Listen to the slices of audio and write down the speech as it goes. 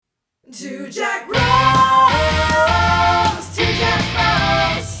Two Jack Rose, two Jack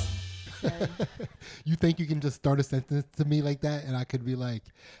Rose. You think you can just start a sentence to me like that and I could be like,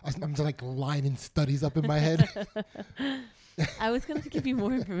 I'm just like lining studies up in my head. I was going to give you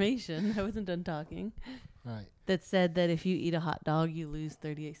more information. I wasn't done talking. Right. That said that if you eat a hot dog, you lose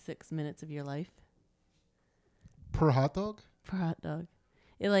 36 minutes of your life Per hot dog? per hot dog.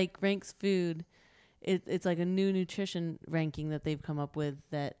 It like ranks food. It's like a new nutrition ranking that they've come up with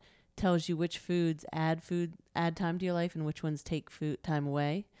that tells you which foods add time to your life and which ones take food time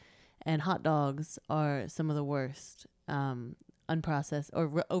away. And hot dogs are some of the worst unprocessed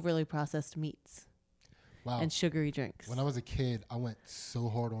or overly processed meats. Wow. And sugary drinks. When I was a kid, I went so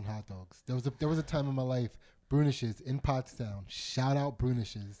hard on hot dogs. There was a time in my life, Brunishes in Pottstown. Shout out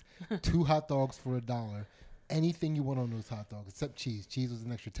Brunishes. 2 hot dogs for $1. Anything you want on those hot dogs except cheese. Cheese was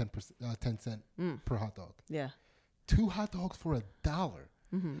an extra 10 cent per hot dog. Yeah. 2 hot dogs for $1.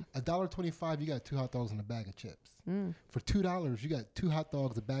 Mm-hmm. $1.25, you got 2 hot dogs and a bag of chips. For $2, you got 2 hot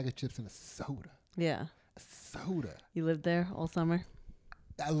dogs, a bag of chips, and a soda. Yeah. A soda. You lived there all summer?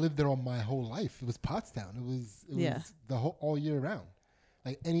 I lived there all my whole life. It was Pottstown. It was the whole all year round.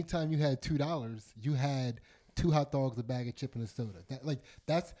 Like anytime you had $2, you had 2 hot dogs, a bag of chip, and a soda.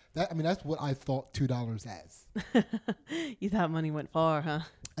 That's what I thought $2 as. You thought money went far, huh?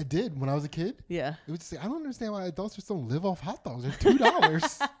 I did when I was a kid. Yeah. It was just I don't understand why adults just don't live off hot dogs. They're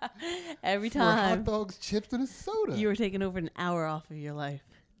 $2 Every for hot time dogs, chips, and a soda. you were taking over an hour off of your life.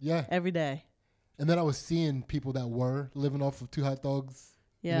 Yeah. Every day. And then I was seeing people that were living off of 2 hot dogs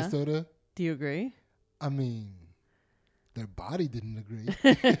and Yeah. a soda. Do you agree? I mean, their body didn't agree.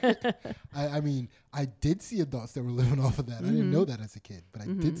 I mean, I did see adults that were living off of that. I didn't know that as a kid, but I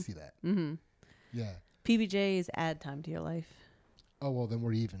did see that. Mm-hmm. Yeah. PBJs add time to your life. Oh, well, then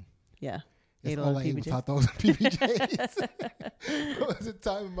we're even. Yeah. That's Ate a all lot I of ate was PBJs. hot dogs and PBJs. There was a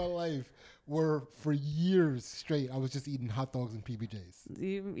time in my life where for years straight, I was just eating hot dogs and PBJs.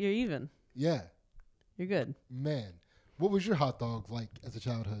 You're even. Yeah. You're good. Man. What was your hot dog like as a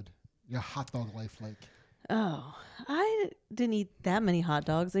childhood? Your hot dog life like? Oh, I didn't eat that many hot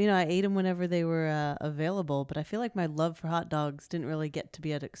dogs. You know, I ate them whenever they were available, but I feel like my love for hot dogs didn't really get to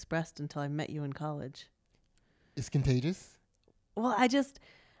be expressed until I met you in college. It's contagious? Well,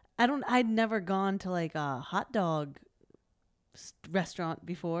 I'd never gone to like a hot dog restaurant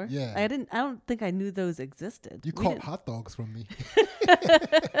before. Yeah. I don't think I knew those existed. You caught hot dogs from me.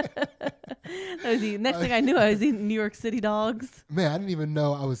 Next thing I knew, I was eating New York City dogs. Man, I didn't even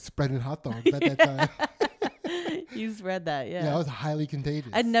know I was spreading hot dogs at that time. You spread that, yeah. Yeah, I was highly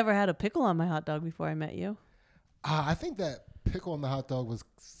contagious. I'd never had a pickle on my hot dog before I met you. I think that pickle on the hot dog was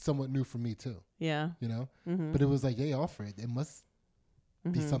somewhat new for me too. Yeah. You know? Mm-hmm. But it was like, they offer it. It must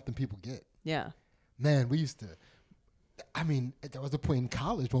be something people get. Yeah. Man, we used to. I mean, there was a point in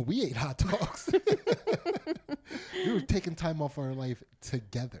college when we ate hot dogs. We were taking time off our life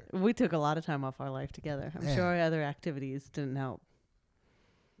together. We took a lot of time off our life together. I'm Man. sure other activities didn't help.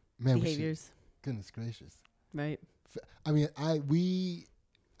 Man, Behaviors, goodness gracious. right? I mean, I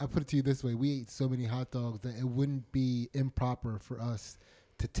put it to you this way: we ate so many hot dogs that it wouldn't be improper for us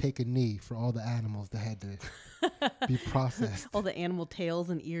to take a knee for all the animals that had to be processed. All the animal tails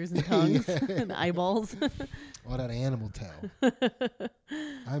and ears and tongues and eyeballs. All that animal tail.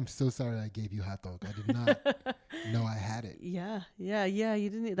 I'm so sorry I gave you hot dog. I did not know I had it. Yeah. You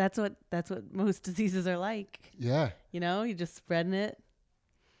didn't. That's what most diseases are like. Yeah. You know, you're just spreading it.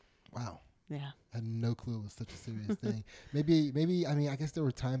 Wow. Yeah. I had no clue it was such a serious thing. Maybe. I mean, I guess there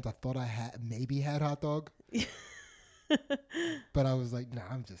were times I thought I had hot dog, but I was like, nah,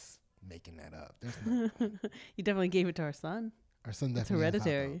 I'm just making that up. There's no way. You definitely gave it to our son. Our son It's definitely has hot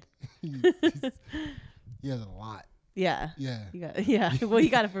hereditary. dog. He has a lot. Yeah. Yeah. Yeah. Well, you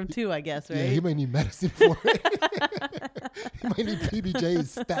got it from 2, I guess, right? Yeah, he might need medicine for it. He might need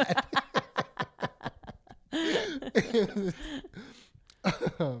PBJ's stat.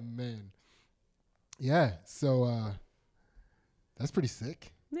 Oh man. Yeah. So that's pretty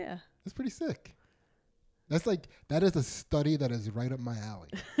sick. Yeah. That's pretty sick. That is a study that is right up my alley.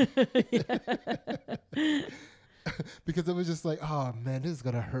 Because it was just like, oh man, this is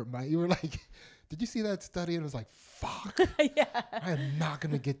gonna hurt you were like, did you see that study? And it was like, fuck. Yeah. I am not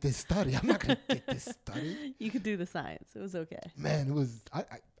gonna get this study. I'm not gonna get this study. You could do the science. It was okay. Man, it was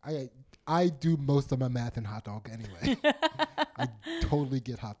I do most of my math in hot dog anyway. I totally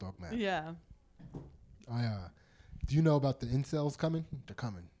get hot dog math. Yeah. Do you know about the incels coming? They're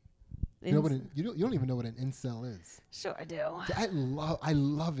coming. You know you don't even know what an incel is. Sure I do. So I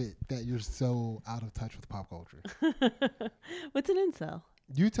love it that you're so out of touch with pop culture. What's an incel?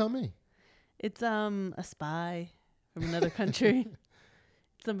 You tell me. It's a spy from another country.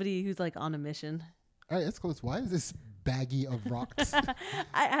 Somebody who's like on a mission. All right, that's close. Why is this baggie of rocks?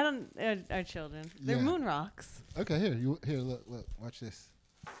 I don't. Our children. They're Yeah. moon rocks. Okay, here, look, watch this.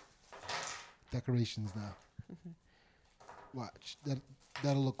 Decorations now. Watch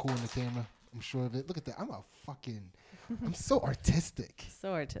that'll look cool in the camera. I'm sure of it. Look at that. I'm so artistic.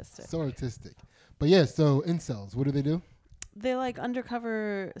 So artistic. So artistic. But yeah, so incels, what do they do? They're like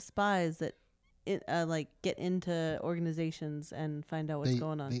undercover spies that, like get into organizations and find out what's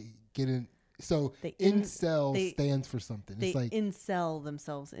going on. They get in. So They incel stands for something. They It's like, incel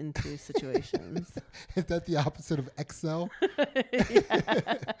themselves into situations. is that the opposite of Excel?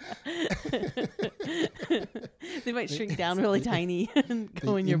 They might shrink down really tiny and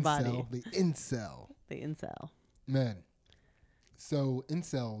go in your body. They incel. They incel. Man. So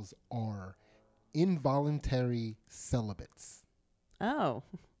incels are involuntary celibates. Oh,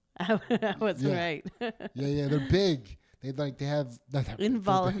 I wasn't Yeah. right. Yeah, they're big. They have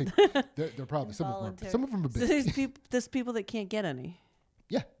Involuntary. They're probably some of Involuntary. them are So big. there's people that can't get any.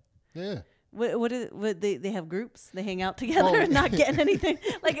 Yeah. What they have groups? They hang out together and not getting anything.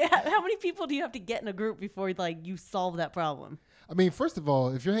 Like how many people do you have to get in a group before like you solve that problem? I mean, first of all,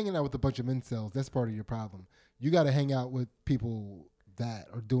 if you're hanging out with a bunch of incels, that's part of your problem. You got to hang out with people that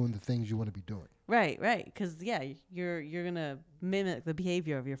are doing the things you want to be doing. Right. Because you're gonna mimic the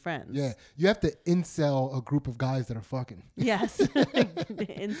behavior of your friends. Yeah, you have to incel a group of guys that are fucking. Yes.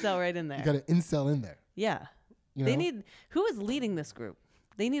 Incel right in there. You got to incel in there. Yeah. You They know? need who is leading this group?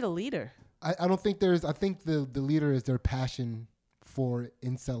 They need a leader. I don't think there's. I think the leader is their passion for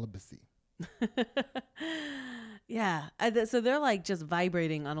incelibacy. Yeah. So they're like just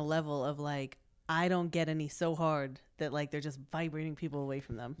vibrating on a level of like I don't get any so hard that like they're just vibrating people away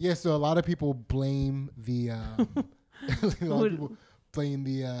from them. Yeah, so a lot of people blame the a lot of people blame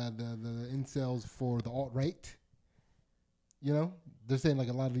the incels for the alt-right. You know, they're saying like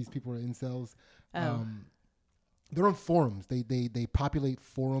a lot of these people are incels. Oh. They're on forums. They populate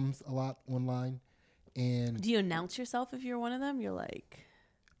forums a lot online, and Do you announce yourself if you're one of them? You're like,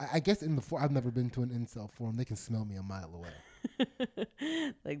 I guess in the I've never been to an incel forum. They can smell me a mile away.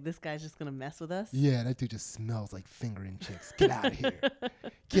 like this guy's just gonna mess with us. Yeah, that dude just smells like fingering chicks. Get out of here.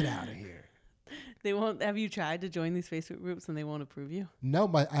 Get out of here. They won't. Have you tried to join these Facebook groups and they won't approve you?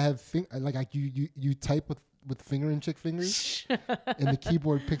 No, I have you type with fingering chick fingers, and the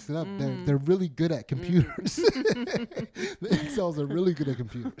keyboard picks it up. They're really good at computers. The incels are really good at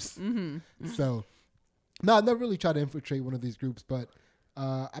computers. So, no, I've never really tried to infiltrate one of these groups, but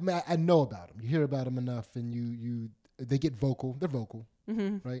I mean, I know about them. You hear about them enough, and they get vocal. They're vocal,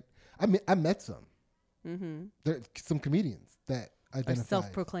 right? I met some. There some comedians that Are identify.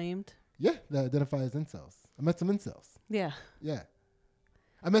 self-proclaimed. Yeah, that identify as incels. I met some incels. Yeah. Yeah.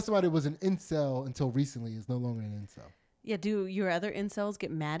 I met somebody who was an incel until recently is no longer an incel. Yeah. Do your other incels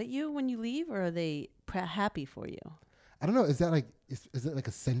get mad at you when you leave, or are they happy for you? I don't know. Is that like is it like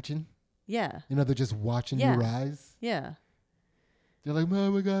ascension? Yeah. You know, they're just watching Yeah. you rise. Yeah. They're like,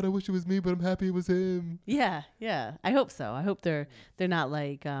 oh my god, I wish it was me, but I'm happy it was him. Yeah. Yeah. I hope so. I hope they're not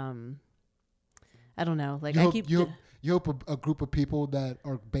like I don't know. Like You hope a group of people that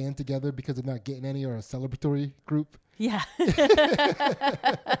are band together because they're not getting any are a celebratory group. Yeah.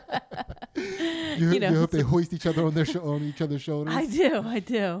 You hope they hoist each other on each other's shoulders. I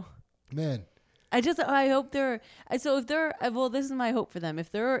do. Man. I hope they're, so if they're, well, this is my hope for them.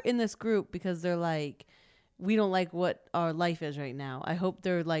 If they're in this group because they're like, we don't like what our life is right now, I hope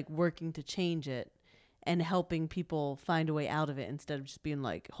they're like working to change it and helping people find a way out of it instead of just being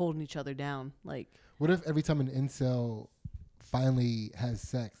like holding each other down. Like, What if every time an incel finally has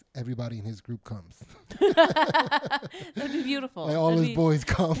sex, everybody in his group comes? that'd be beautiful. Like all his boys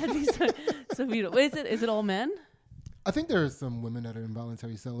come. That'd be so beautiful. Is it all men? I think there are some women that are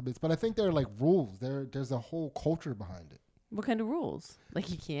involuntary celibates, but I think there are like rules. There's a whole culture behind it. What kind of rules?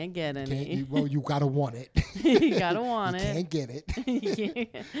 Like you can't get any. You gotta want it. You gotta want you it. can't get it. You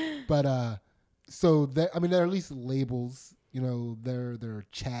can't. But so there are at least labels. You know, they're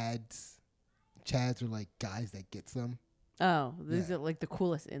Chads. Chads are like guys that get some. Oh, these Yeah. are like the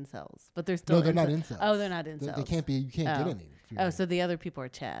coolest incels, but they're still. No, they're not incels. Oh, they're not incels. They can't be. You can't get Oh. any. if you're Oh, like- so the other people are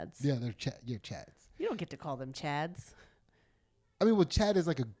Chads. yeah, you're Chads. You don't get to call them Chads. I mean, well, Chad is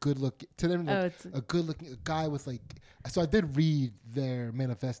like a good look to them. Like it's a good looking guy with like. So I did read their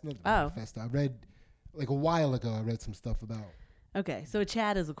manifesto. Manifesto. I read like a while ago. I read some stuff about okay. So a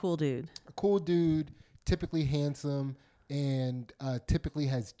Chad is a cool dude. a cool dude, typically handsome, and typically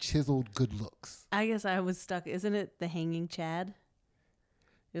has chiseled good looks. I guess I was stuck. Isn't it the hanging Chad?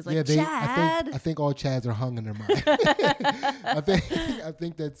 It was like yeah, Chad. I think all Chads are hung in their mind. I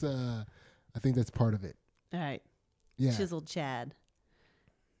think that's part of it. All right, Yeah. chiseled Chad.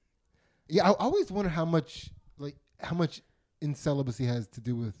 Yeah, I always wonder how much incelibacy has to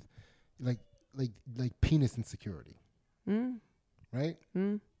do with like penis insecurity, Mm. right?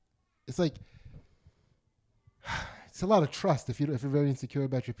 Mm. It's like it's a lot of trust if you're very insecure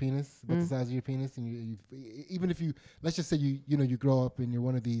about your penis, about the size of your penis, and you even if you, let's just say you grow up and you're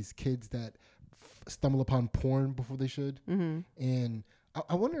one of these kids that stumble upon porn before they should, and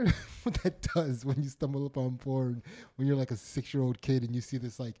I wonder what that does when you stumble upon porn when you're like a 6-year-old kid and you see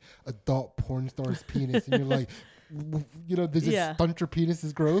this like adult porn star's penis and you're like, does it stunt your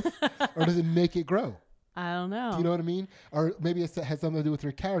penis's growth or does it make it grow? I don't know. Do you know what I mean? Or maybe it has something to do with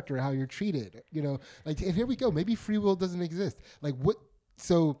your character, how you're treated. And here we go. Maybe free will doesn't exist. Like what?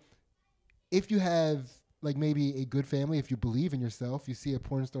 So if you have like maybe a good family, if you believe in yourself, you see a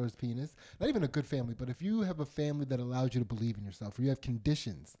porn star's penis, not even a good family, but if you have a family that allows you to believe in yourself, or you have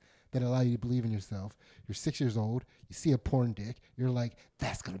conditions that allow you to believe in yourself, you're 6 years old, you see a porn dick, you're like,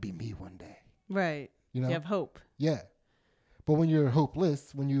 that's going to be me one day. Right. You have hope. Yeah. But when you're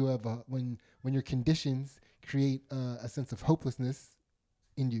hopeless, when you have when your conditions create a sense of hopelessness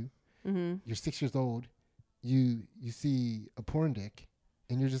in you, you're 6 years old, you see a porn dick,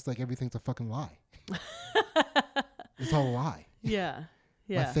 and you're just like, everything's a fucking lie. It's all a lie. Yeah.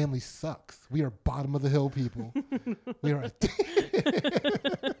 My family sucks. We are bottom of the hill people. We are.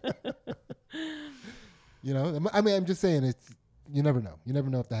 I mean, I'm just saying it's. You never know. You never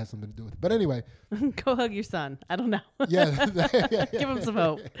know if that has something to do with it. But anyway. Go hug your son. I don't know. Yeah. Give him some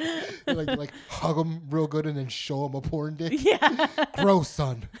hope. like hug him real good and then show him a porn dick. Yeah. Gross,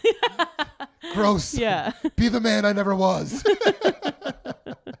 son. Gross. Yeah. Be the man I never was.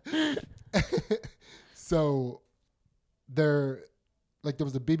 So there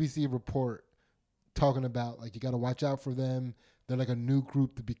was a BBC report talking about like you got to watch out for them. They're like a new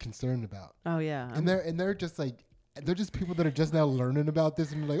group to be concerned about. Oh yeah. And they're just like, they're just people that are just now learning about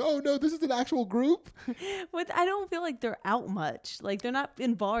this and like, oh no, this is an actual group. But I don't feel like they're out much. Like they're not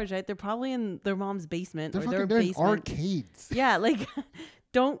in bars, right? They're probably in their mom's basement or their basement. In arcades. Yeah, like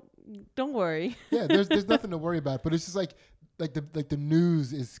don't worry. Yeah, there's nothing to worry about. But it's just like the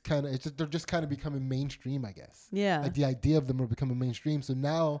news is kind of they're just kind of becoming mainstream, I guess. Yeah. Like the idea of them are becoming mainstream. So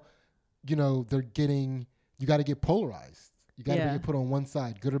now, they're getting, you got to get polarized. You got to get put on one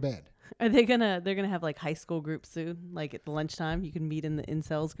side, good or bad. Are they're gonna have like high school groups soon? Like at the lunchtime, you can meet in the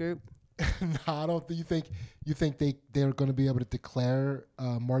incels group. No, I don't think you think they're going to be able to declare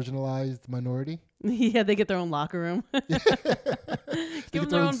marginalized minority. Yeah, they get their own locker room. Give them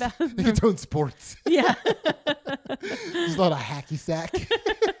their own bathroom. They get their own sports. Yeah. There's a lot of hacky sack.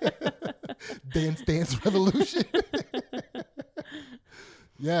 Dance revolution.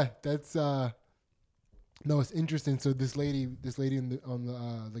 Yeah, that's no, it's interesting. So this lady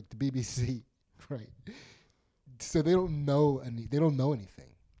on the BBC, right? So they don't know anything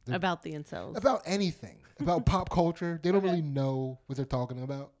About the incels. about anything about pop culture. They don't really know what they're talking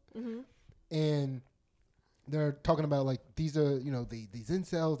about, and they're talking about like these are these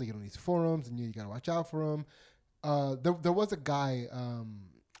incels. They get on these forums, and you got to watch out for them. There was a guy,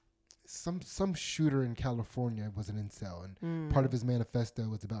 some shooter in California was an incel, and part of his manifesto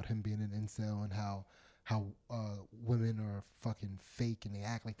was about him being an incel and how women are fucking fake and they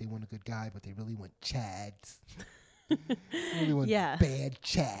act like they want a good guy, but they really want chads. Really want bad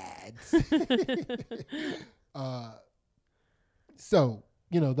chads. So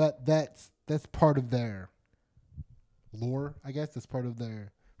that's part of their lore, I guess. That's part of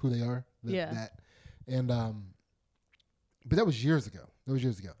their who they are. And but that was years ago.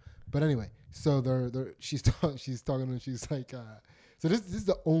 But anyway, so she's talking to him. She's like, so this is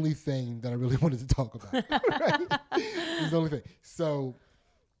the only thing that I really wanted to talk about. Right? This is the only thing. So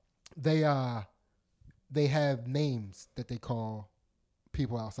they have names that they call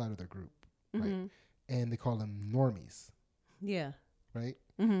people outside of their group, right? And they call them normies. Yeah. Right?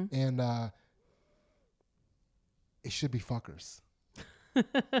 And it should be fuckers.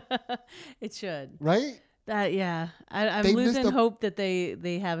 It should. Right? I'm losing hope that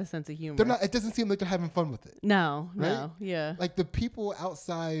they have a sense of humor. They're not. It doesn't seem like they're having fun with it. No, right? No, yeah. Like the people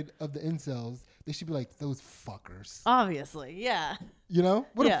outside of the incels, they should be like those fuckers. Obviously, yeah.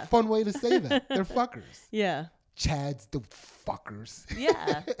 What a fun way to say that. They're fuckers. Yeah. Chad's the fuckers.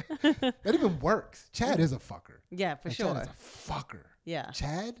 Yeah. That even works. Chad is a fucker. Yeah, for sure. Chad is a fucker. Yeah.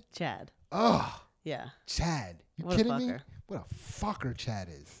 Chad. Ugh. Yeah. Chad. You kidding me? What a fucker Chad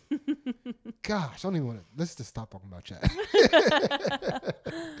is. Gosh, I don't even want to. Let's just stop talking about Chad.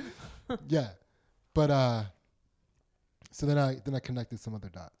 Yeah. But so then I connected some other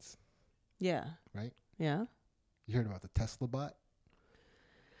dots. Yeah. Right? Yeah. You heard about the Tesla bot?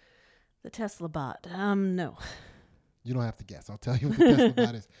 The Tesla bot. No. You don't have to guess. I'll tell you what the Tesla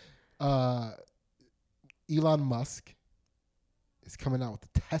bot is. Elon Musk is coming out with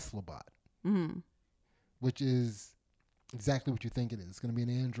the Tesla bot, Mm-hmm. which is exactly what you think it is. It's going to be an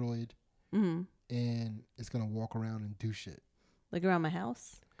android, Mm-hmm. and it's going to walk around and do shit. Like around my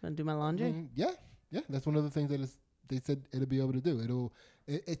house, gonna do my laundry. Yeah. That's one of the things they said it'll be able to do.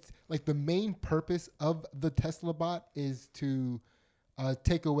 It's like the main purpose of the Tesla bot is to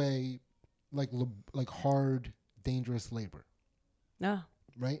take away like hard, dangerous labor, No.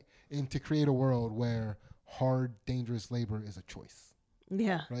 right? And to create a world where hard, dangerous labor is a choice,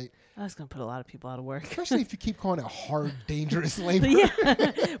 Yeah. right? I was gonna put a lot of people out of work. Especially if you keep calling it hard, dangerous labor.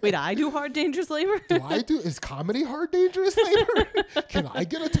 Yeah. Wait, I do hard, dangerous labor? Is comedy hard, dangerous labor? Can I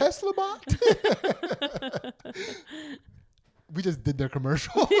get a Tesla bot? We just did their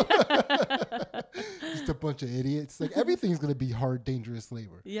commercial. Just a bunch of idiots. Like everything's gonna be hard, dangerous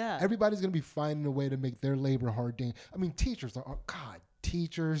labor. Yeah. Everybody's gonna be finding a way to make their labor hard. Teachers are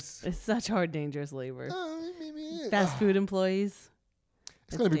teachers. It's such hard, dangerous labor. Maybe Fast food employees.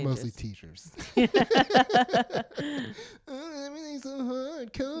 It's gonna be dangerous. mostly teachers. Everything's so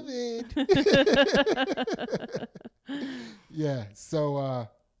hard. COVID. Yeah. So,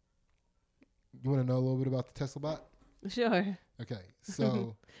 you want to know a little bit about the Tesla bot? Sure. Okay.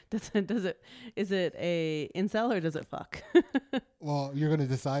 So, Is it a incel or does it fuck? well, you're gonna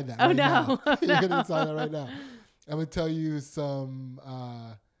decide that. Oh, right no. Now. Oh, You're no. gonna decide that right now. I'm gonna tell you some.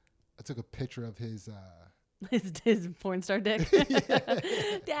 I took a picture of his. His porn star dick.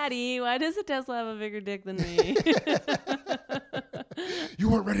 Daddy, why does a Tesla have a bigger dick than me? You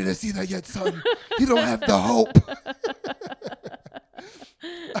weren't ready to see that yet, son. You don't have the hope.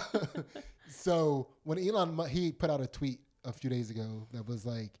 So when he put out a tweet a few days ago that was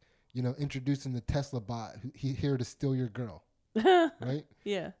like, introducing the Tesla bot, he here to steal your girl, right?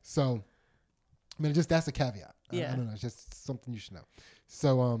 Yeah. So, that's a caveat. Yeah. I don't know. It's just something you should know.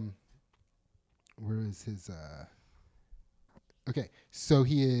 So, where is his? Okay, so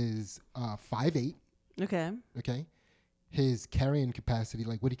he is 5'8". Okay. Okay, his carrying capacity,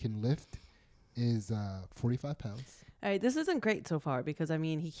 like what he can lift, is 45 pounds. All right. This isn't great so far because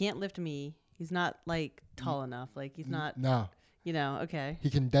he can't lift me. He's not like tall enough. Like he's not. No, Okay. he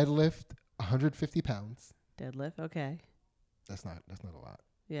can deadlift 150 pounds. Deadlift. Okay. That's not a lot.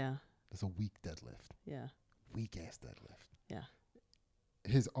 Yeah. That's a weak deadlift. Yeah. Weak ass deadlift. Yeah.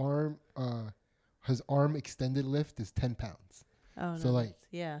 His arm extended lift is 10 pounds. Oh, So, nice. like-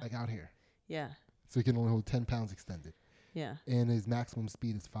 Yeah. Like out here. Yeah. So he can only hold 10 pounds extended. Yeah. And his maximum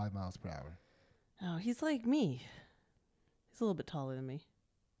speed is 5 miles per hour. Oh, he's like me. He's a little bit taller than me.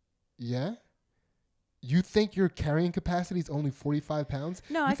 Yeah? You think your carrying capacity is only 45 pounds?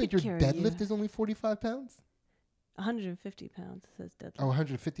 No, You I think could your carry deadlift you. is only 45 pounds? 150 pounds, it says deadlift. Oh,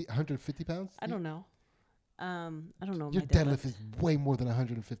 150 pounds? I don't know. I don't know Your my deadlift is way more than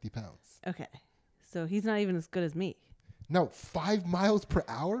 150 pounds. Okay. So he's not even as good as me. No, 5 miles per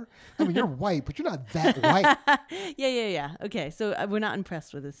hour? You're white, but you're not that white. Yeah. Okay, so we're not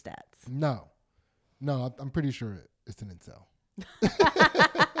impressed with his stats. No, I'm pretty sure it's an incel.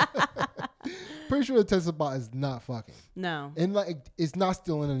 Pretty sure the Tesla bot is not fucking. No. And it's not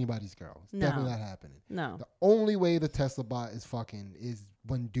stealing anybody's girl. It's No. definitely not happening. No. The only way the Tesla bot is fucking is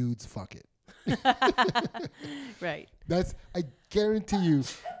when dudes fuck it. Right. I guarantee you.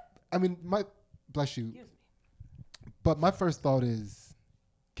 Bless you. But my first thought is,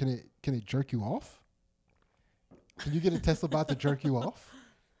 can it jerk you off? Can you get a Tesla bot to jerk you off?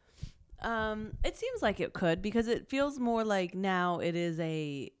 It seems like it could because it feels more like now it is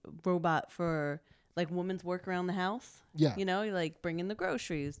a robot for like women's work around the house. Yeah. You like bring in the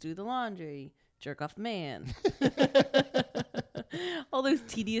groceries, do the laundry, jerk off the man. All those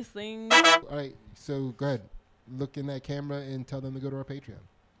tedious things. All right. So go ahead. Look in that camera and tell them to go to our Patreon.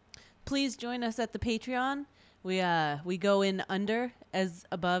 Please join us at the Patreon. We go in under as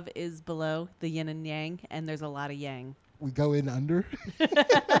above is below, the yin and yang, and there's a lot of yang. We go in under. Go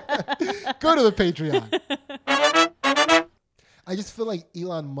to the Patreon. I just feel like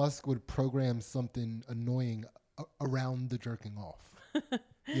Elon Musk would program something annoying around the jerking off.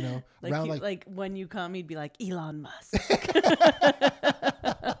 Like around like when you come, he'd be like Elon Musk.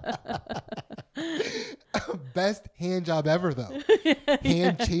 Best hand job ever, though.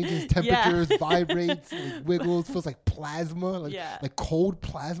 Hand changes temperatures, vibrates, wiggles, feels like plasma, like cold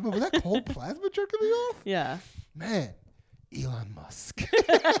plasma. Was that cold plasma jerking me off? Yeah. Man, Elon Musk.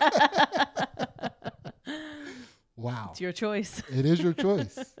 Wow. It's your choice. It is your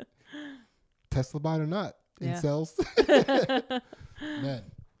choice. Tesla bot or not. Yeah. Incels. Man.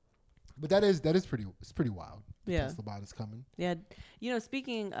 But that is pretty wild. The Yeah. Tesla bot is coming. Yeah.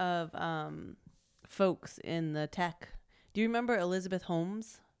 Speaking of folks in the tech, do you remember Elizabeth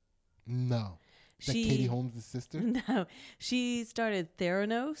Holmes? No. Is that She Katie Holmes' sister? no, she started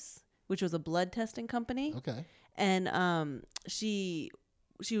Theranos, which was a blood testing company, Okay. and she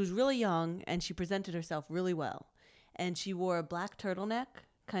was really young and she presented herself really well, and she wore a black turtleneck,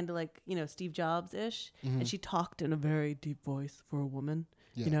 kind of like Steve Jobs ish, and she talked in a very deep voice for a woman.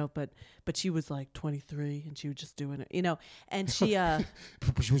 Yeah. But she was like 23 and she was just doing it, and she But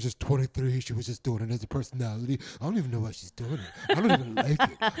she was just 23. She was just doing it as a personality. I don't even know why she's doing it. I don't even like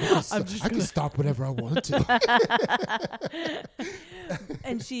it. I can stop whenever I want to.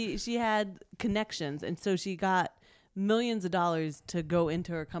 and she had connections, and so she got millions of dollars to go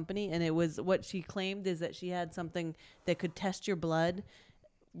into her company, and it was what she claimed is that she had something that could test your blood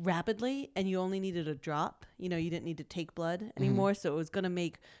rapidly, and you only needed a drop. You didn't need to take blood anymore, so it was going to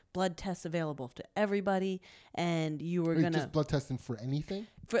make blood tests available to everybody, and you were going to just blood testing for anything?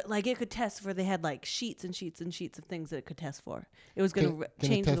 it could test for, they had like sheets and sheets and sheets of things that it could test for. It was going to Can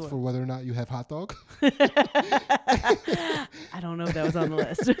change it the test world. for whether or not you have hot dog? I don't know if that was on the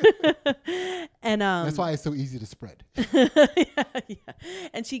list. And That's why it's so easy to spread. yeah.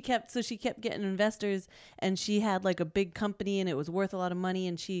 And she kept getting investors, and she had like a big company and it was worth a lot of money,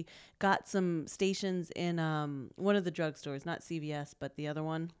 and she got some stations in one of the drugstores, not CVS, but the other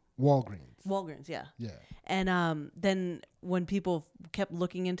one. Walgreens, yeah. Yeah. And then when people kept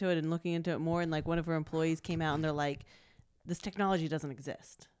looking into it more, and like one of her employees came out and they're like, this technology doesn't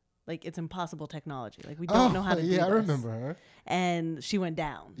exist. Like, it's impossible technology. Like, we don't know how to do this. Yeah, I remember her. And she went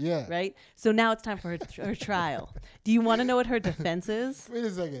down. Yeah. Right? So now it's time for her trial. Do you want to know what her defense is? Wait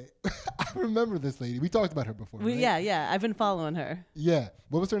a second. I remember this lady. We talked about her before, right? Yeah. I've been following her. Yeah.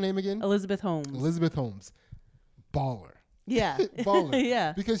 What was her name again? Elizabeth Holmes. Elizabeth Holmes. Baller. Yeah. Baller.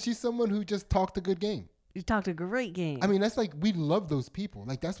 Yeah. Because she's someone who just talked a good game. You talked a great game. I mean, that's like, we love those people.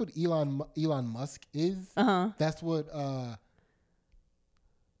 Like, that's what Elon Musk is. Uh-huh. That's what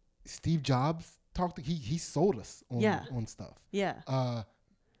Steve Jobs talked. He sold us on stuff. Yeah.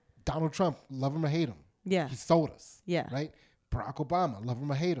 Donald Trump, love him or hate him. Yeah. He sold us. Yeah. Right? Barack Obama, love him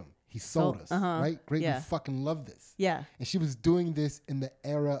or hate him. He sold us. Right? Great. Yeah. We fucking love this. Yeah. And she was doing this in the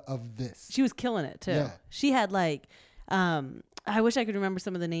era of this. She was killing it too. Yeah. She had like, I wish I could remember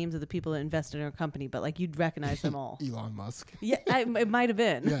some of the names of the people that invested in her company, but like you'd recognize them all. Elon Musk. Yeah, it might have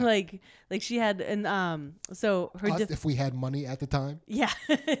been. Yeah. like she had, and so her. Us, if we had money at the time. Yeah,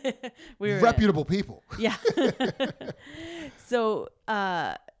 we were reputable people. Yeah. So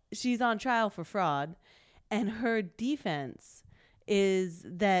she's on trial for fraud, and her defense is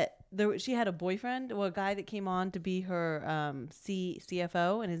that she had a boyfriend, a guy that came on to be her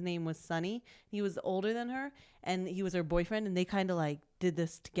CFO, and his name was Sonny. He was older than her, and he was her boyfriend, and they kind of like did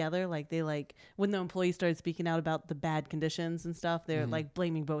this together. Like they when the employees started speaking out about the bad conditions and stuff, they're like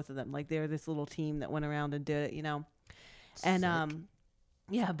blaming both of them. Like they're this little team that went around and did it, And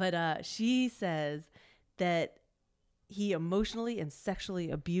yeah, but she says that he emotionally and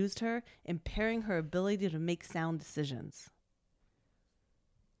sexually abused her, impairing her ability to make sound decisions.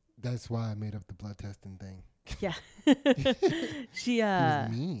 That's why I made up the blood testing thing. Yeah. She He was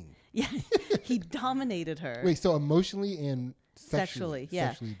mean. Yeah, he dominated her. Wait, so emotionally and Sexually, yeah.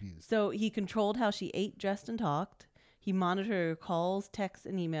 Sexually abused. So he controlled how she ate, dressed, and talked. He monitored her calls, texts,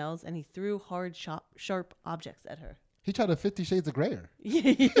 and emails, and he threw hard, sharp objects at her. He tried to 50 Shades of Grey her.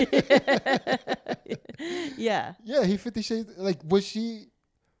 Yeah. Yeah, he 50 Shades. Like, was she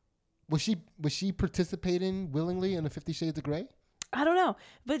participating willingly in the 50 Shades of Grey? I don't know,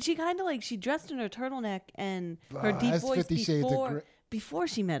 but she kind of she dressed in her turtleneck and her deep that's voice 50 Shades of Grey. before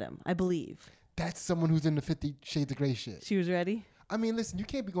she met him, I believe. That's someone who's in the 50 Shades of Grey shit. She was ready? I mean, listen, you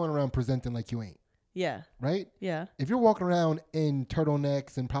can't be going around presenting like you ain't, Yeah. right? Yeah. If you're walking around in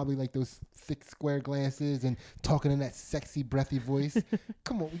turtlenecks and probably like those thick square glasses and talking in that sexy, breathy voice,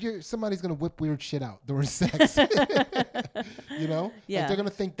 come on, somebody's going to whip weird shit out during sex. You know? Yeah. Like they're going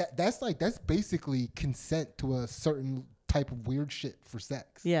to think that's basically consent to a certain type of weird shit for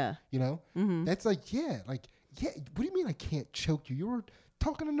sex. Yeah. You know? Mm-hmm. That's what do you mean I can't choke you? You were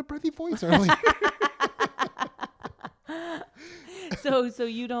talking in a breathy voice earlier. So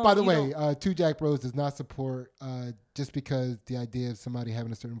you don't. By the way, Two Jack Bros does not support just because the idea of somebody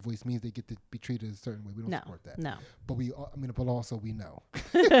having a certain voice means they get to be treated a certain way. We don't support that. No. But but also we know.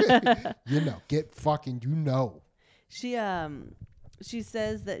 Get fucking, She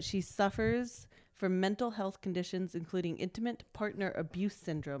says that she suffers from mental health conditions, including intimate partner abuse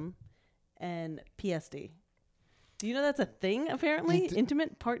syndrome and PSD. Do you know that's a thing? Apparently,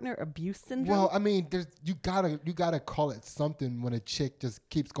 intimate partner abuse syndrome. Well, I mean, you gotta call it something when a chick just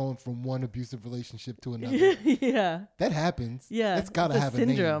keeps going from one abusive relationship to another. Yeah, that happens. Yeah, it's gotta have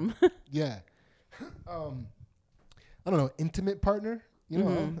syndrome. a name. Yeah. I don't know. Intimate partner. You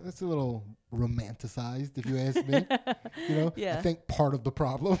know, that's a little romanticized, if you ask me. You know, Yeah. I think part of the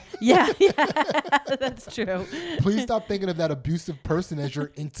problem. Yeah, that's true. Please stop thinking of that abusive person as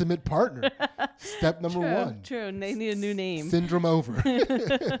your intimate partner. Step number one. True. They need a new name. Syndrome over.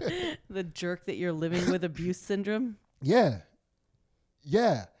 The jerk that you're living with abuse syndrome. Yeah.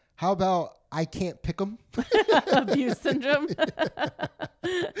 Yeah. How about I can't pick them? Abuse syndrome.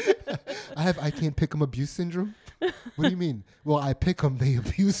 I can't pick them abuse syndrome? What do you mean? Well, I pick them, they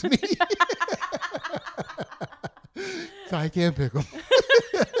abuse me. So I can't pick them.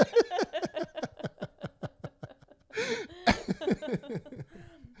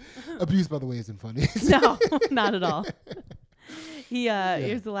 Abuse, by the way, isn't funny. No, not at all.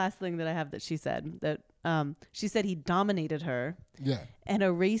 Here's the last thing that I have that she said. That she said he dominated her Yeah. and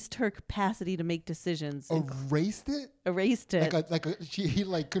erased her capacity to make decisions. Erased it? Erased it. He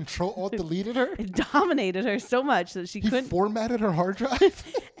control alt deleted her? It dominated her so much that she He couldn't. formatted her hard drive?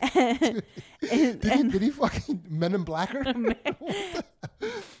 and Did he fucking Men in Black her? and What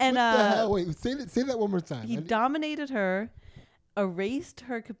the hell? Wait, say that one more time. he dominated her, erased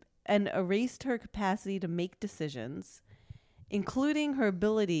her capacity to make decisions, including her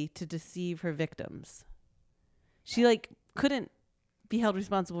ability to deceive her victims. She couldn't be held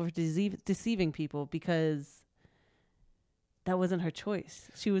responsible for deceiving people because that wasn't her choice.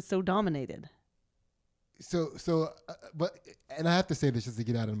 She was so dominated. But I have to say this just to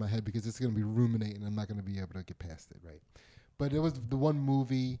get out of my head because it's going to be ruminating. I'm not going to be able to get past it, right? But it was the one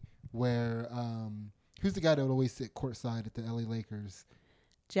movie where who's the guy that would always sit courtside at the LA Lakers?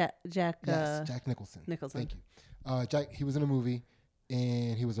 Jack Nicholson. Nicholson. Thank you. Jack. He was in a movie,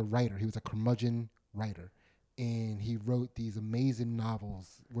 and he was a writer. He was a curmudgeon writer, and he wrote these amazing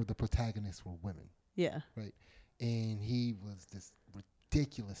novels where the protagonists were women. Yeah. Right. And he was this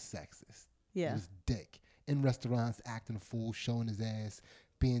ridiculous sexist. Yeah. He was dick in restaurants, acting a fool, showing his ass,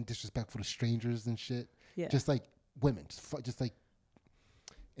 being disrespectful to strangers and shit. Yeah. Just like women, just like.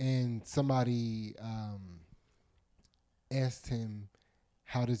 And somebody asked him,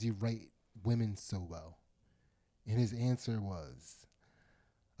 "How does he write women so well?" And his answer was,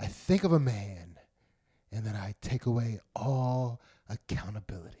 "I think of a man, and then I take away all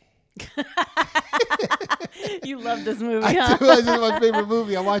accountability." You love this movie, I huh? do. This is my favorite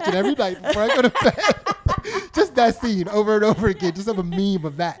movie. I watch it every night before I go to bed. Just that scene over and over again. Just have a meme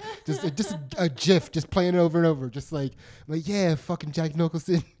of that. Just a GIF, just playing it over and over. Just like yeah, fucking Jack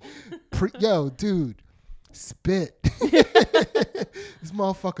Nicholson. Yo, dude, spit. This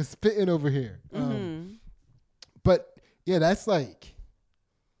motherfucker spitting over here. But yeah, that's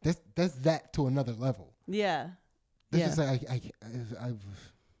that to another level. Yeah. This is like I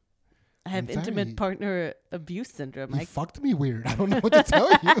have I'm sorry. intimate partner abuse syndrome. You fucked me weird. I don't know what to tell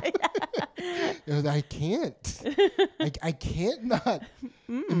you. It was, I can't. I can't not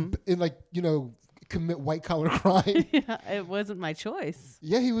commit white collar crime. Yeah, it wasn't my choice.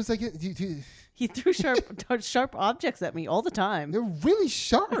 Yeah, he was like, He threw sharp objects at me all the time. they're really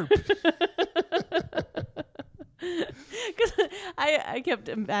sharp. Because I kept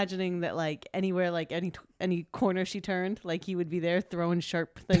imagining that anywhere, any corner she turned, he would be there throwing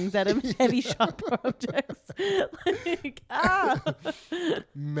sharp things at him, heavy sharp objects.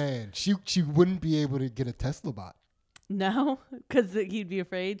 Man, she wouldn't be able to get a Tesla bot. No, because he'd be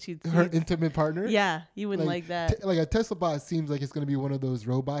afraid Her intimate partner. Yeah, you wouldn't like that. A Tesla bot seems like it's going to be one of those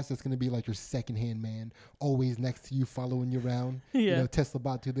robots that's going to be like your secondhand man, always next to you, following you around. Yeah. You know, Tesla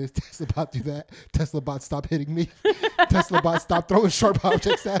bot do this, Tesla bot do that. Tesla bot stop hitting me. Tesla bot stop throwing sharp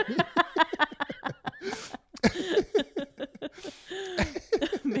objects at me.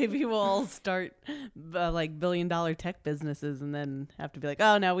 Maybe we'll all start $1 billion tech businesses and then have to be like,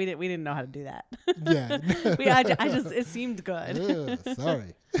 oh no, we didn't know how to do that. Yeah. I just it seemed good.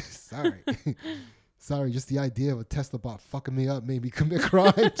 Sorry. Just the idea of a Tesla bot fucking me up made me commit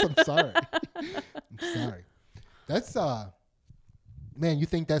crimes. I'm sorry. That's man. You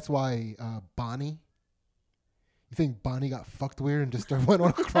think that's why Bonnie? You think Bonnie got fucked weird and just went on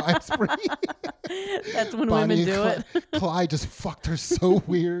a crime spree? That's when Bonnie women do it. Clyde just fucked her so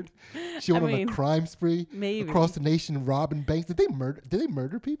weird. She went on a crime spree maybe. across the nation, robbing banks. Did they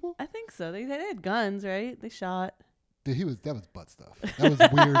murder people? I think so. They had guns, right? They shot. Dude, that was butt stuff. That was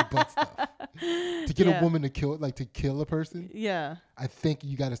weird butt stuff. To get a woman to kill a person. Yeah. I think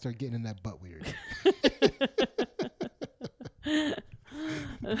you got to start getting in that butt weird.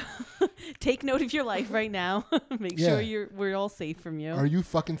 Take note of your life right now. Make sure we're all safe from you. Are you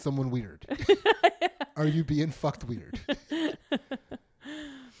fucking someone weird? Are you being fucked weird?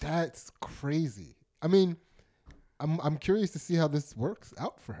 That's crazy. I mean, I'm curious to see how this works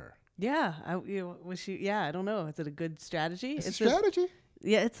out for her. Yeah. Was she? Yeah. I don't know. Is it a good strategy? It's a strategy.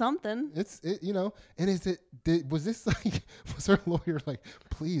 Yeah, it's something. You know, and was this like, was her lawyer like,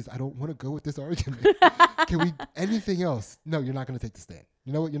 please, I don't want to go with this argument. Can we, anything else? No, you're not going to take the stand.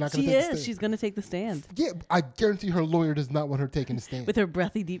 You know what? You're not going to She take the is. stand. She's going to take the stand. Yeah, I guarantee her lawyer does not want her taking the stand. With her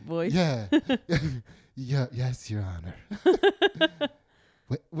breathy, deep voice. Yeah. Yeah. Yes, Your Honor.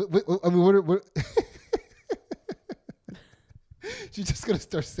 I mean, what she's just gonna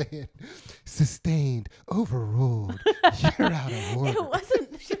start saying, "Sustained, overruled, you're out of order."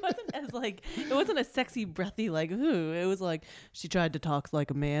 She wasn't as like. It wasn't a sexy, breathy like. Ooh. It was like she tried to talk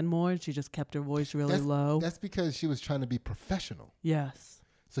like a man more. And she just kept her voice really low. That's because she was trying to be professional. Yes.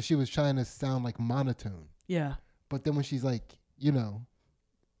 So she was trying to sound like monotone. Yeah. But then when she's like, you know,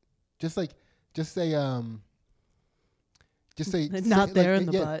 just say Not say, there like, in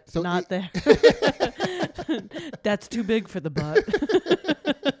the yeah, butt. so Not there. That's too big for the butt.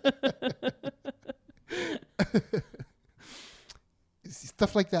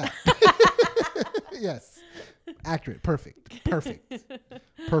 Stuff like that. Yes. Accurate. Perfect.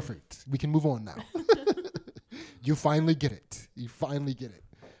 We can move on now. You finally get it.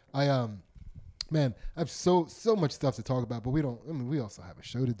 Man, I have so much stuff to talk about, but we also have a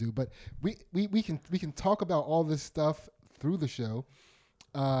show to do, but we can talk about all this stuff through the show.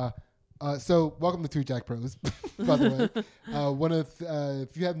 So welcome to Two Jack Bros, by the way.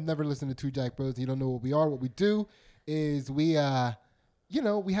 If you have never listened to Two Jack Bros and you don't know what we are, what we do is we have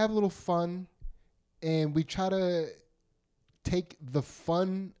a little fun, and we try to take the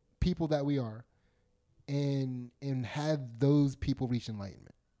fun people that we are and have those people reach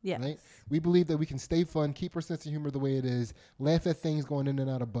enlightenment. Yes. Right? We believe that we can stay fun, keep our sense of humor the way it is, laugh at things going in and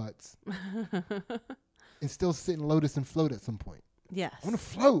out of butts, and still sit in lotus and float at some point. Yes. I want to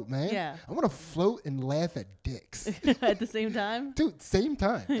float, man. Yeah. I want to float and laugh at dicks. At the same time? Dude, same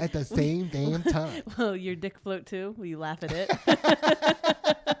time. At the same damn time. Well, your dick float too? Will you laugh at it?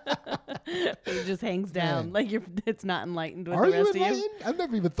 It just hangs down. Man. Like it's not enlightened with Are the rest you of enlightened? you. I've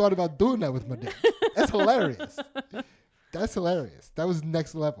never even thought about doing that with my dick. That's hilarious. That's hilarious. That was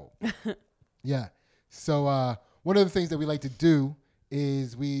next level. Yeah. So one of the things that we like to do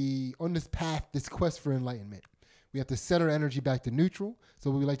is on this path, this quest for enlightenment, we have to set our energy back to neutral.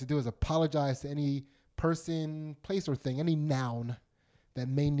 So what we like to do is apologize to any person, place, or thing, any noun that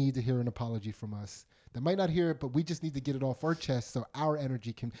may need to hear an apology from us. That might not hear it, but we just need to get it off our chest so our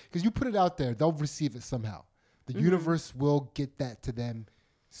energy can, because you put it out there, they'll receive it somehow. The universe will get that to them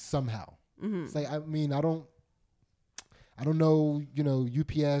somehow. Mm-hmm. It's like, I mean, I don't know,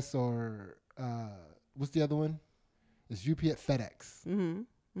 UPS or what's the other one? It's UPS, FedEx. Mm-hmm.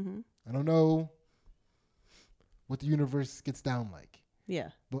 Mm-hmm. I don't know what the universe gets down like. Yeah.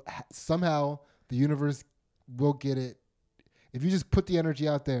 But somehow the universe will get it. If you just put the energy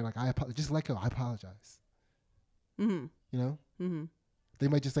out there, like, just let go. I apologize. Mm-hmm. You know? Mm-hmm. They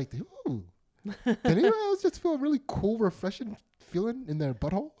might just like, ooh. Did anyone else just feel a really cool, refreshing feeling in their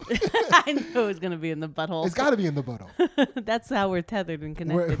butthole? I knew it was going to be in the butthole. It's got to be in the butthole. That's how we're tethered and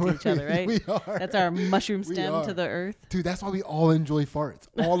connected to each other, right? We are. That's our mushroom stem to the earth. Dude, that's why we all enjoy farts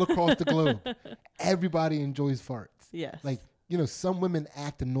all across the globe. Everybody enjoys farts. Yes. Like, some women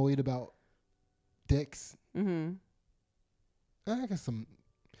act annoyed about dicks. Mm-hmm. I guess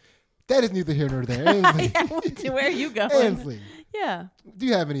that is neither here nor there. Ainsley. Yeah, where are you going? Ainsley, Yeah. do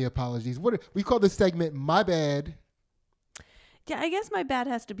you have any apologies? We call this segment "My Bad." Yeah, I guess my bad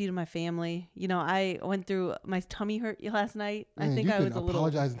has to be to my family. I went through my tummy hurt last night. Man, I think you've I been was a little.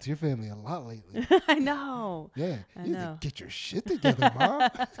 apologizing to your family a lot lately. I know. Yeah, I you know. need to get your shit together, Mom.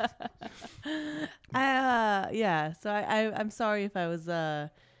 Yeah. So I'm sorry if I was.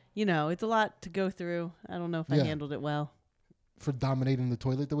 It's a lot to go through. I don't know if I handled it well. For dominating the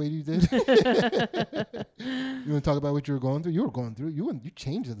toilet the way you did. You want to talk about what you were going through? You were going through. You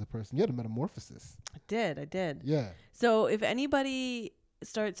changed as a person. You had a metamorphosis. I did. Yeah. So if anybody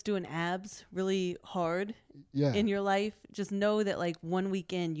starts doing abs really hard in your life, just know that like 1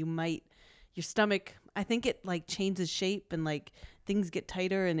 weekend your stomach, I think it like changes shape and like things get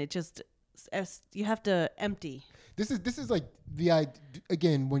tighter and it just, you have to empty. This is like the idea,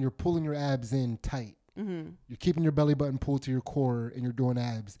 again, when you're pulling your abs in tight. Mm-hmm. You're keeping your belly button pulled to your core and you're doing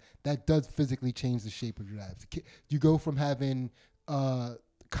abs. That does physically change the shape of your abs. You go from having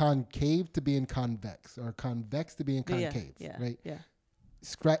concave to being convex, or convex to being concave, right? Yeah.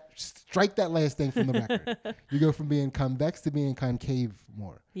 Strike that last thing from the record. You go from being convex to being concave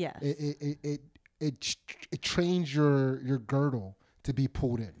more. Yes. It trains your girdle to be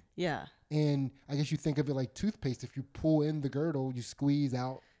pulled in. Yeah. And I guess you think of it like toothpaste. If you pull in the girdle, you squeeze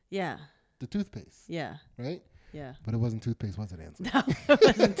out the toothpaste. Yeah. Right? Yeah. But it wasn't toothpaste, was it, Ansel? No, it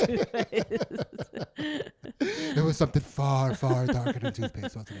wasn't toothpaste. It was something far, far darker than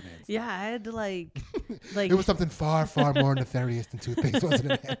toothpaste, wasn't it, Ansel? Yeah, I had to like It was something far, far more nefarious than toothpaste,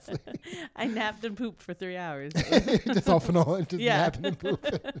 wasn't it, Ansel? I napped and pooped for 3 hours. Just off and on, just Yeah. napping and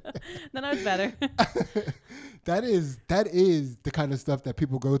pooping. Then I was better. That is the kind of stuff that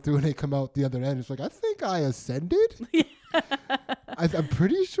people go through and they come out the other end. It's like, I think I ascended. I'm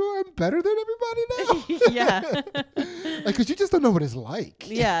pretty sure I'm better than everybody now. Yeah. Like, because you just don't know what it's like.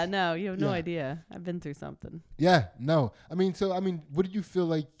 Yeah, no, you have no Yeah. idea. I've been through something. Yeah, no. I mean, what did you feel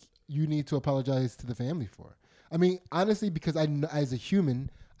like you need to apologize to the family for? I mean, honestly, because as a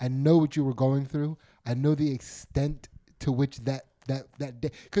human, I know what you were going through. I know the extent to which that day,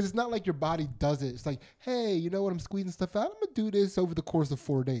 because it's not like your body does it. It's like, hey, you know what? I'm squeezing stuff out. I'm gonna do this over the course of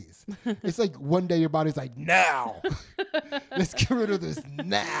 4 days. It's like one day your body's like, now, let's get rid of this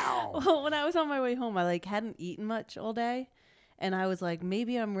now. Well, when I was on my way home, I like hadn't eaten much all day, and I was like,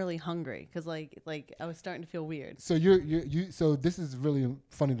 maybe I'm really hungry because like I was starting to feel weird. So so this is really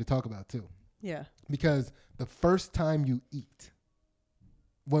funny to talk about too, Yeah. because the first time you eat,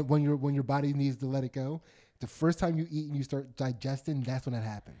 when your body needs to let it go, the first time you eat and you start digesting, that's when that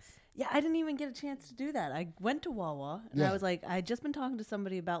happens. Yeah, I didn't even get a chance to do that. I went to Wawa and Yeah. I was like, I had just been talking to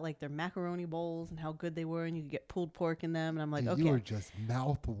somebody about like their macaroni bowls and how good they were, and you could get pulled pork in them. And I'm like, Dude, okay. you were just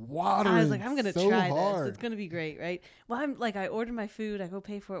mouth watering. I was like, I'm gonna so try hard. this. It's gonna be great, right? Well, I'm like, I ordered my food. I go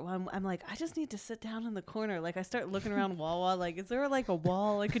pay for it. Well, I'm like, I just need to sit down in the corner. Like, I start looking around Wawa. Like, is there like a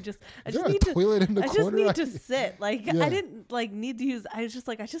wall I could just? I Is just there a need to. toilet in the I corner? just need to sit. Like, Yeah. I didn't like need to use. I was just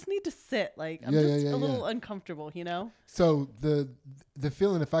like, I just need to sit. Like, I'm Yeah, just yeah, a little yeah. uncomfortable, you know? So the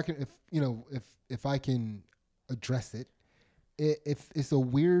feeling, if I can address it, it's a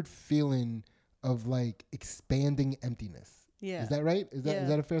weird feeling of like expanding emptiness. Yeah. Is that right? Is Yeah.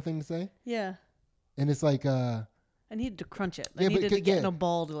 that a fair thing to say? Yeah. And it's like I needed to crunch it. I Yeah, but needed to c- get in yeah. a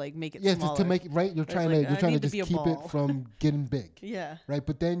ball to like make it yeah, smaller. to make it right. You're It's trying like, to I need to just be a keep ball. it from getting big. Yeah. Right,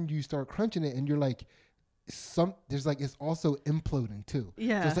 but then you start crunching it, and you're like, there's like it's also imploding too.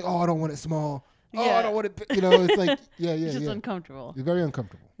 Yeah. So it's like, oh, I don't want it small. Oh, I Yeah. don't want it. Big. You know, it's like, yeah, It's just yeah. uncomfortable. It's very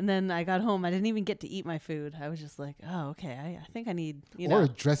uncomfortable. And then I got home. I didn't even get to eat my food. I was just like, oh, okay. I think I need, Or know.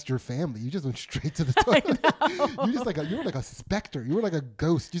 address your family. You just went straight to the toilet. You were like a specter. You were like a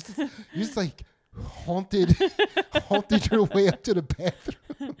ghost. You just like haunted your way up to the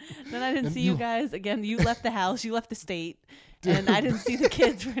bathroom. Then I didn't And see you you- guys again. You left the house. You left the state. And I didn't see the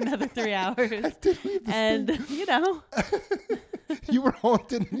kids for another 3 hours. Did leave the And, you know, You were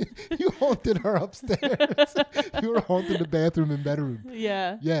haunting. You haunted her upstairs. You were haunting the bathroom and bedroom.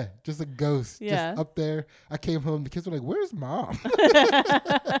 yeah. Yeah, just a ghost. Yeah. Just up there. I came home. The kids were like, "Where's mom?"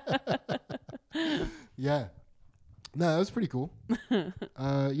 Yeah. No, that was pretty cool.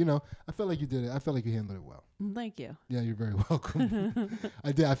 I felt like you did it. I felt like you handled it well. Thank you. Yeah, you're very welcome.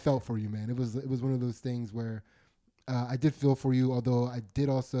 I did. I felt for you, man. It was one of those things where I did feel for you, although I did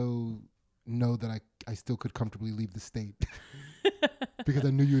also know that I still could comfortably leave the state because I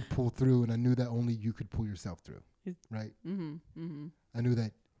knew you'd pull through, and I knew that only you could pull yourself through. Right? Mm-hmm. Mm-hmm. I knew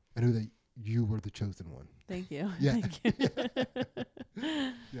that you were the chosen one. Thank you. Yeah. Thank you.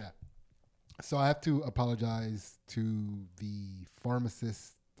 Yeah. So I have to apologize to the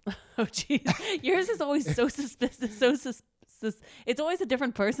pharmacist. Oh, jeez. Yours is always so suspicious. So it's always a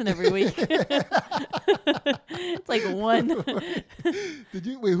different person every week. It's like one.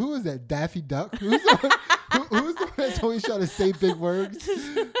 Wait, who was that? Daffy Duck? Who's the one that's always trying to say big words?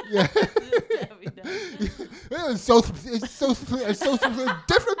 Yeah. It's so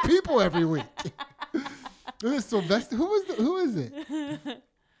different people every week. It was Sylvester. Who is it?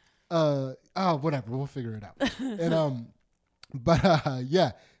 Whatever. We'll figure it out. And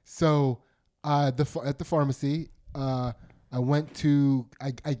yeah. So at the pharmacy, I went to.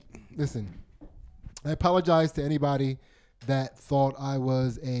 Listen. I apologize to anybody that thought I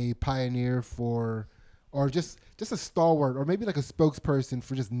was a pioneer for, or just a stalwart, or maybe like a spokesperson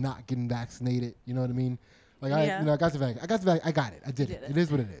for just not getting vaccinated. You know what I mean? Like Yeah. I got the vaccine. I got it. I did it. It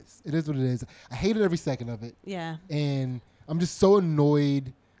is what it is. It is what it is. I hated every second of it. Yeah. And I'm just so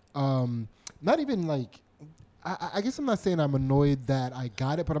annoyed. Not even like, I guess I'm not saying I'm annoyed that I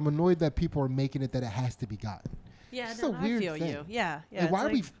got it, but I'm annoyed that people are making it that it has to be gotten. Yeah. It's No, a weird I feel thing. you. Yeah. Yeah. Like, why it's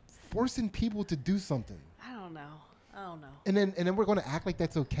are we forcing people to do something? I don't know. And then we're going to act like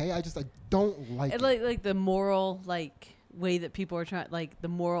that's okay. I don't like it. Like the moral way that people are trying, like the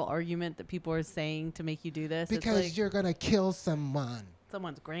moral argument that people are saying to make you do this. Because it's like you're going to kill someone.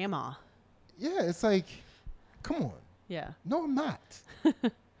 someone's grandma. Yeah, it's like, come on. Yeah. No, I'm not.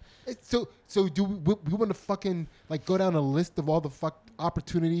 So do we want to fucking like go down a list of all the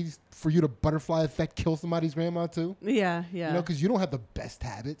opportunities for you to butterfly effect kill somebody's grandma too? Yeah. You know, because you don't have the best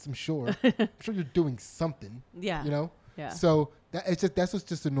habits. I'm sure. I'm sure you're doing something. Yeah. You know. Yeah. So that's what's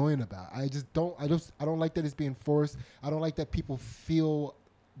just annoying about. I don't like that it's being forced. I don't like that people feel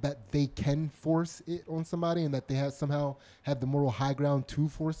that they can force it on somebody and that they somehow have the moral high ground to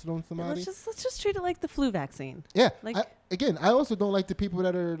force it on somebody. Let's just treat it like the flu vaccine. Yeah. Like- I also don't like the people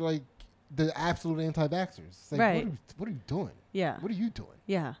that are like the absolute anti-vaxxers. Like, Right. What are you doing? Yeah. What are you doing?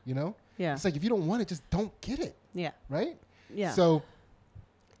 Yeah. You know? Yeah. It's like if you don't want it, just don't get it. Yeah. Right? Yeah. So,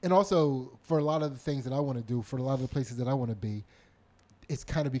 and also for a lot of the things that I want to do, for a lot of the places that I want to be, it's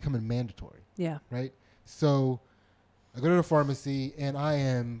kind of becoming mandatory. Yeah. Right? So I go to the pharmacy and I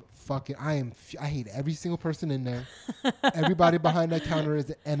hate every single person in there. Everybody behind that counter is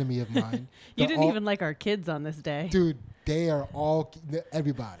an enemy of mine. You They're didn't all- even like our kids on this day. Dude, they are all,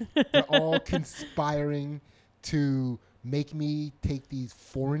 everybody. They're all conspiring to make me take these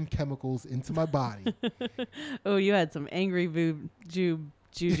foreign chemicals into my body. Oh, you had some angry juju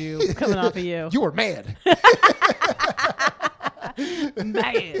coming off of you. You were mad.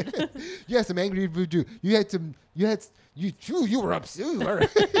 Mad. You had some angry voodoo. You were upset.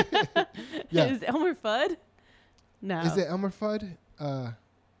 Yeah. Is Elmer Fudd? No. Is it Elmer Fudd?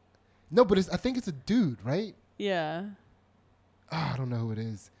 No, but I think it's a dude, right? Yeah. I don't know who it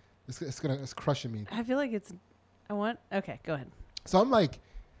is. It's crushing me. I feel like it's. Okay, go ahead. So I'm like,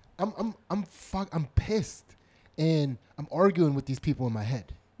 I'm pissed, and I'm arguing with these people in my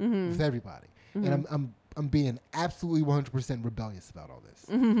head, with everybody, and I'm being absolutely 100% rebellious about all this.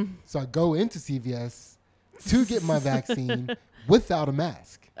 So I go into CVS to get my vaccine without a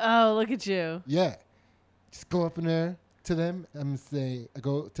mask. Oh, look at you. Yeah, just go up in there to them. I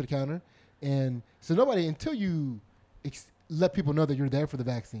go to the counter, and so nobody until you let people know that you're there for the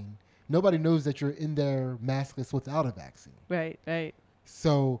vaccine. Nobody knows that you're in there maskless without a vaccine. Right.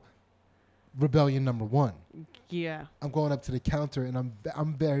 So, rebellion number one. Yeah. I'm going up to the counter and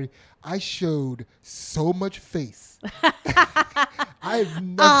I showed so much face. I've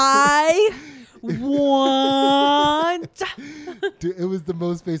never, I want. dude, it was the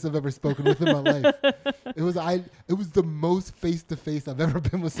most face I've ever spoken with in my life. It was the most face to face I've ever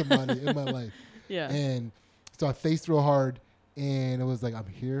been with somebody in my life. Yeah. And so I faced real hard and it was like, I'm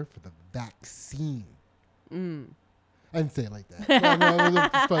here for the vaccine. I didn't say it like that. Well, no, it was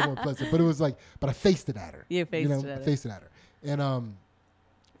probably more pleasant, but it was like, but I faced it at her. You faced it at I her. faced it at her. And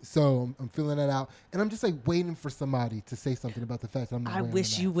so I'm filling that out, and I'm just like waiting for somebody to say something about the fact that I'm not I wearing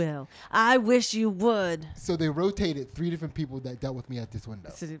wish a you mask. will. I wish you would. So they rotated 3 different people that dealt with me at this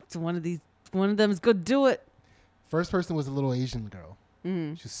window. So one of them is good. Do it. First person was a little Asian girl.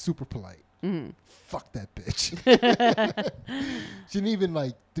 Mm-hmm. She was super polite. Mm-hmm. Fuck that bitch. She didn't even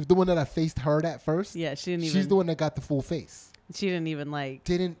like the one that I faced her at first. Yeah, she didn't even. She's the one that got the full face. She didn't even like.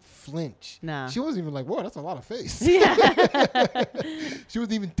 Didn't flinch. Nah. She wasn't even like, whoa, that's a lot of face. Yeah. She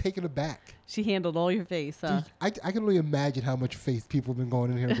wasn't even taken aback. She handled all your face, huh? Dude, I can only imagine how much face people have been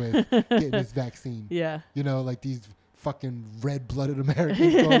going in here with getting this vaccine. Yeah. You know, like these fucking red-blooded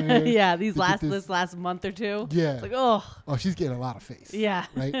Americans going in here. Yeah. to get This last month or two. Yeah. It's like, oh. Oh, she's getting a lot of face. Yeah.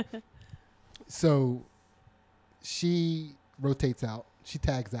 Right? So she rotates out. She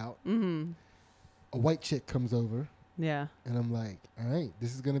tags out. Mm-hmm. A white chick comes over. Yeah. And I'm like, all right,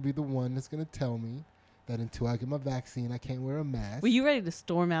 this is going to be the one that's going to tell me that until I get my vaccine, I can't wear a mask. Were you ready to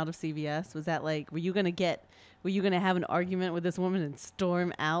storm out of CVS? Was that like, were you gonna have an argument with this woman and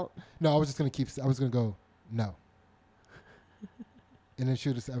storm out? No, I was just going to I was going to go, no. And then she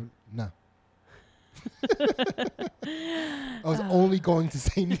would have said, no. I was only going to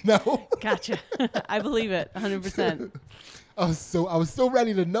say no. Gotcha. I believe it, 100%. I was so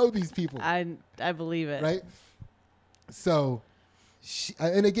ready to know these people. I believe it. Right? So,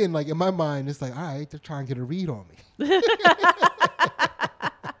 and again, like in my mind, it's like, all right, they're trying to get a read on me.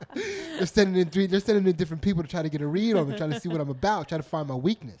 They're sending in different people to try to get a read on me, trying to see what I'm about, try to find my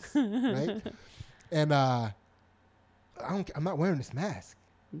weakness, right? And I'm not wearing this mask.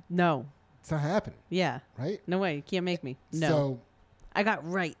 No. It's not happening, Yeah. right? No way. You can't make me. No. So I got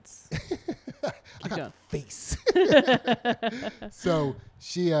rights. I got going. face. So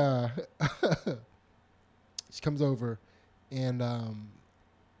she comes over, and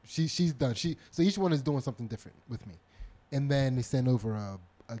she's done. So each one is doing something different with me, and then they send over a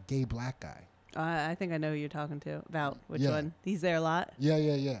gay black guy. I think I know who you're talking to about. Which Yeah. one? He's there a lot. Yeah.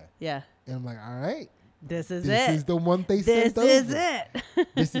 Yeah. And I'm like, all right, This is this it. is the one they This sent over.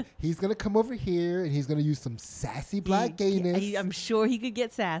 is it. He's gonna come over here, and he's gonna use some sassy black gayness I'm sure he could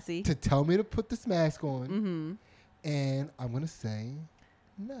get sassy. to tell me to put this mask on, Mm-hmm. and I'm gonna say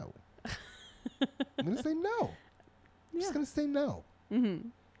no. I'm going to say no. I'm just Yeah. going to say no. Mm-hmm.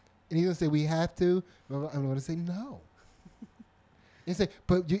 And he's going to say, we have to. I'm going to say no. And say,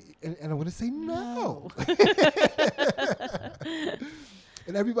 but you, and I'm going to say no.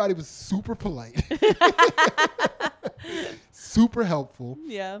 And everybody was super polite, super helpful.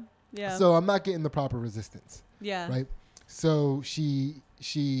 Yeah. Yeah. So I'm not getting the proper resistance, yeah. right? So she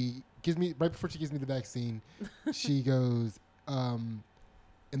gives me, right before she gives me the vaccine, she goes,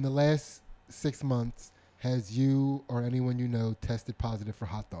 in the last 6 months, has you or anyone you know tested positive for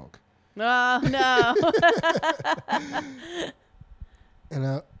hot dog? Oh, no.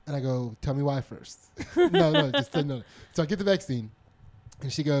 And I go, tell me why first. no, just no. So I get the vaccine,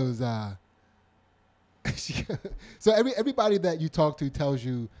 and she goes, so everybody that you talk to tells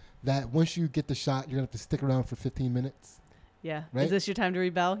you that once you get the shot, you're gonna have to stick around for 15 minutes, Yeah. Right? Is this your time to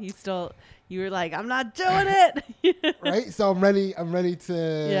rebel? You were like, I'm not doing it. right? So I'm ready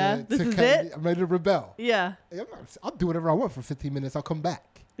to. Yeah, this to is it? I'm ready to rebel. Yeah. I'll do whatever I want for 15 minutes. I'll come back.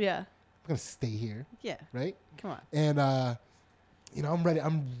 Yeah. I'm gonna stay here, Yeah. right? Come on. And I'm ready.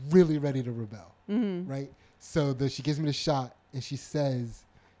 I'm really ready to rebel, Mm-hmm. right? So she gives me the shot, and she says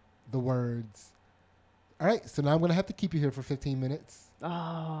the words, all right, so now I'm going to have to keep you here for 15 minutes.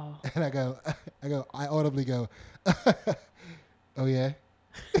 Oh. And I audibly go, oh, yeah?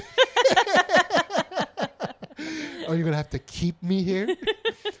 Oh, you're going to have to keep me here?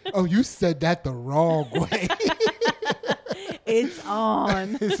 Oh, you said that the wrong way. It's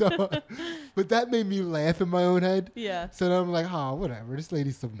on. So, but that made me laugh in my own head. Yeah. So then I'm like, oh, whatever. This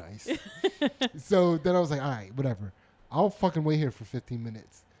lady's so nice. So then I was like, all right, whatever. I'll fucking wait here for 15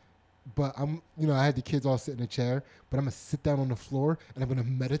 minutes. But I had the kids all sit in a chair, but I'm going to sit down on the floor and I'm going to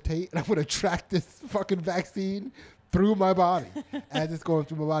meditate and I'm going to track this fucking vaccine through my body as it's going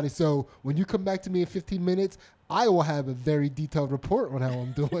through my body. So when you come back to me in 15 minutes, I will have a very detailed report on how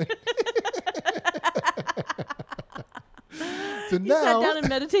I'm doing. So You now sat down and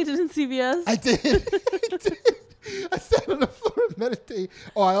meditated in CVS? I did. I sat on the floor and meditated.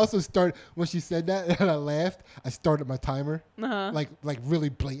 Oh, I also started when she said that and I laughed. I started my timer, Uh-huh. like really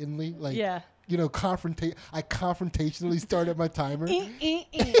blatantly, like Yeah. I confrontationally started my timer.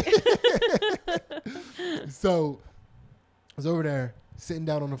 So I was over there sitting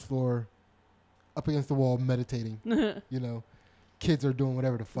down on the floor, up against the wall, meditating. Kids are doing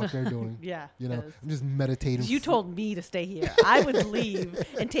whatever the fuck they're doing. Yeah. I'm just meditating. You told me to stay here. I would leave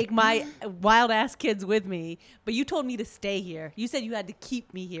and take my wild ass kids with me, but you told me to stay here. You said you had to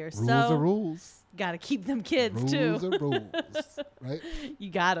keep me here. rules so are rules. gotta keep them kids Rules too. are rules, right? You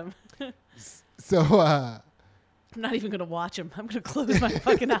got them. So I'm not even gonna watch them. I'm gonna close my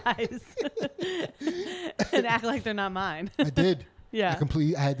fucking eyes and act like they're not mine. I did. Yeah. I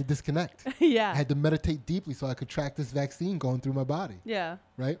had to disconnect. I Yeah. had to meditate deeply so I could track this vaccine going through my body, Yeah.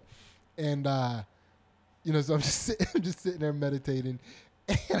 right? And so I'm just sitting there meditating,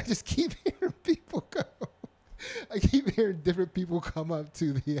 and I just keep hearing people go. I keep hearing different people come up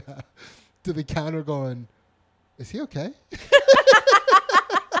to the counter going, "Is he okay?"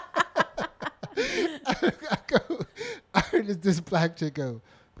 I heard this black chick go,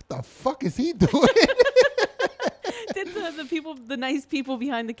 "What the fuck is he doing?" Did the nice people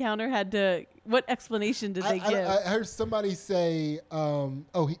behind the counter what explanation did they give? I heard somebody say,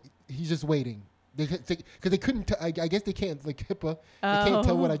 he's just waiting. Because they couldn't, I guess they can't, like HIPAA, they can't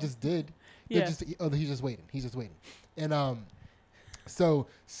tell what I just did. Yeah. He's just waiting. He's just waiting. And so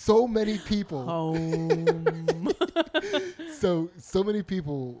many people. Home. So many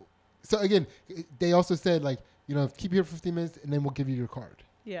people. So again, they also said, like, keep here for 15 minutes and then we'll give you your card.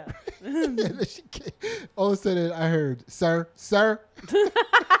 Yeah. And then all of a sudden I heard, sir.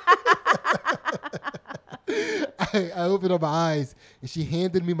 I opened up my eyes and she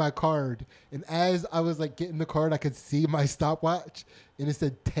handed me my card. And as I was like getting the card, I could see my stopwatch and it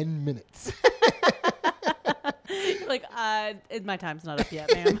said 10 minutes. Like, my time's not up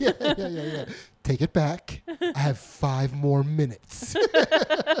yet, ma'am. Yeah. Take it back. I have 5 more minutes.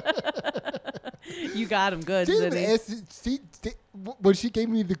 You got him good, She didn't Sydney. even when she gave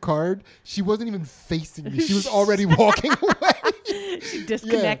me the card, she wasn't even facing me. She was already walking away. She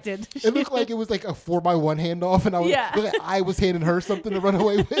disconnected. Yeah. It looked like it was like a 4x1 handoff, and I was handing her something to run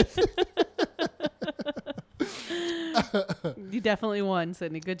away with. You definitely won,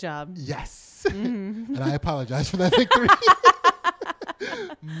 Sydney. Good job. Yes. And I apologize for that victory.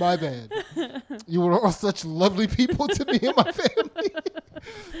 My bad. You were all such lovely people to me and my family.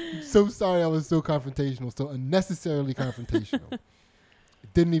 I'm so sorry I was so confrontational, so unnecessarily confrontational.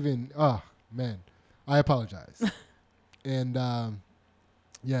 Didn't even, man. I apologize. And,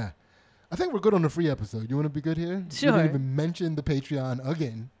 yeah. I think we're good on the free episode. You want to be good here? We Sure. didn't even mention the Patreon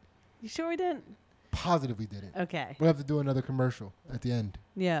again. You sure we didn't? Positively didn't. Okay. We'll have to do another commercial at the end.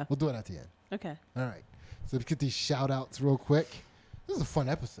 Yeah. We'll do it at the end. Okay. All right. So let's get these shout outs real quick. This was a fun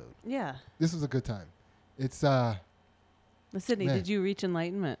episode. Yeah. This was a good time. It's Sydney, Man. did you reach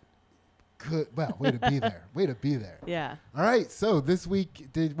enlightenment? good. Well, way to be there. Way to be there. Yeah. All right. So this week,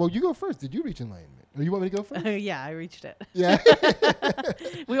 you go first. Did you reach enlightenment? Or you want me to go first? Yeah, I reached it. Yeah.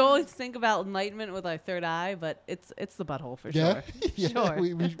 We always think about enlightenment with our third eye, but it's the butthole for Yeah. sure. Yeah. Sure.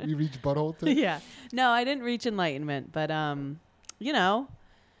 We reached butthole too. Yeah. No, I didn't reach enlightenment, but you know,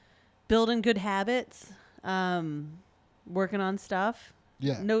 building good habits, working on stuff.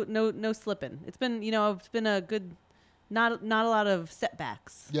 Yeah. No slipping. It's been, it's been a good not a lot of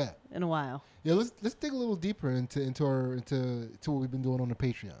setbacks Yeah. in a while. Yeah. Let's dig a little deeper into what we've been doing on the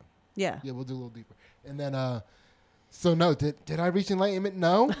Patreon. Yeah. Yeah, we'll do a little deeper. And then so no, did I reach enlightenment?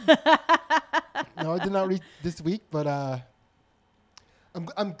 No. No, I did not reach this week, but I'm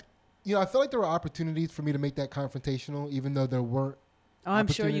I feel like there were opportunities for me to make that confrontational, even though there weren't. Oh, I'm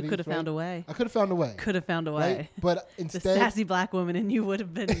sure you opportunities, could have found right? a way. I could have found a way. Could have found a Right? way. But The instead, sassy black woman in you would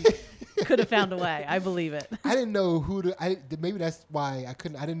have been could have found a way. I believe it. I didn't know who to. Maybe that's why I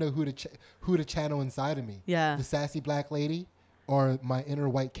couldn't. I didn't know who to channel inside of me. Yeah. The sassy black lady, or my inner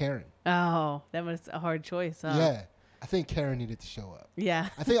white Karen. Oh, that was a hard choice, huh? Yeah, I think Karen needed to show up. Yeah.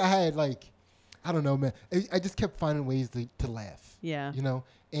 I think I had I don't know, man. I just kept finding ways to laugh. Yeah.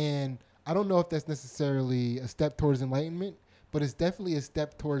 And I don't know if that's necessarily a step towards enlightenment, but it's definitely a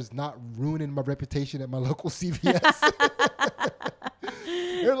step towards not ruining my reputation at my local CVS.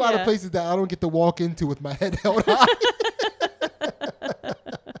 There are a lot of Yeah. places that I don't get to walk into with my head held high.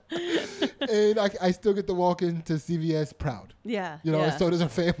 And I still get to walk into CVS proud. Yeah. And yeah. so does our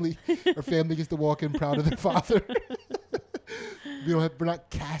family. Our family gets to walk in proud of their father. We're not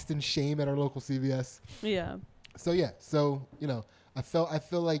casting shame at our local CVS. Yeah. So yeah, I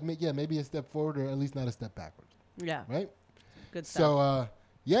feel like maybe a step forward or at least not a step backwards, Yeah. right? Good stuff. So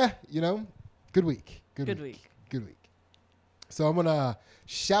good week. Good week. Good week. So I'm gonna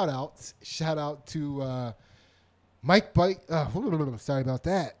shout out to Mike Bite. Sorry about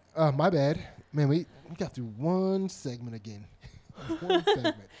that. My bad, man. We got through one segment again. One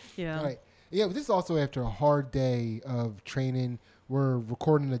segment. Yeah. All right. Yeah, but this is also after a hard day of training. We're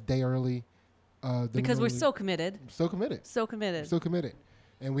recording a day early. Because we're so committed. so committed. So committed. So committed.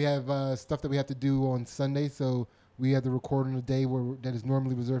 And we have stuff that we have to do on Sunday, so we had to record on a day that is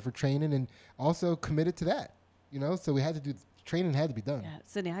normally reserved for training, and also committed to that. So we had to do training had to be done. Yeah.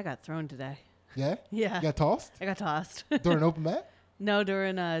 Sydney, I got thrown today. Yeah? Yeah. You got tossed I got tossed. during open mat? No,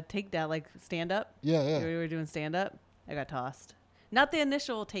 during a takedown, like stand up. Yeah. We were doing stand up. I got tossed. Not the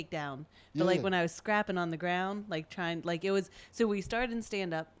initial takedown, but Yeah. when I was scrapping on the ground, it was. So we started in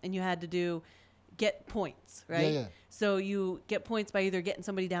stand up, and you had to get points, right? Yeah. So you get points by either getting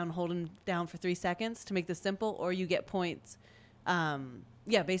somebody down, holding down for 3 seconds to make this simple, or you get points.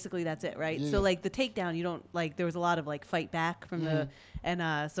 Basically that's it, right? Yeah. So the takedown, you don't there was a lot of fight back from so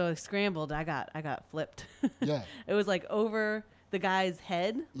I scrambled. I got flipped. Yeah. It was over the guy's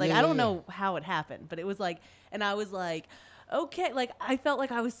head. I don't know how it happened, but it was and I was okay, I felt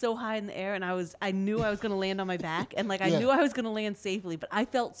like I was so high in the air, and I knew I was going to land on my back, and I Yeah. knew I was going to land safely, but I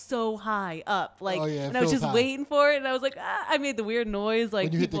felt so high up, Oh, yeah, it and I was feels just high. waiting for it, and I was I made the weird noise,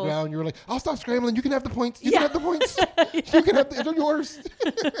 When you hit the people. ground, you were like, "I'll stop scrambling. You can have the points. You Yeah. can have the points. You can have they're yours."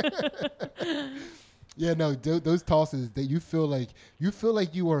 Yeah, no, those tosses that you feel like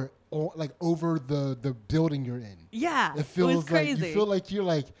you are over the building you're in. Yeah, It feels was crazy. like you feel like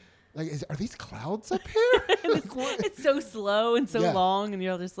you're are these clouds up here? What? It's so slow and so Yeah. long, and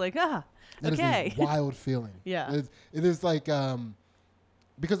you're just That is okay. a wild feeling. Yeah. It is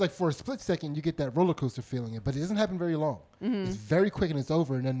because for a split second you get that roller coaster feeling, but it doesn't happen very long. Mm-hmm. It's very quick and it's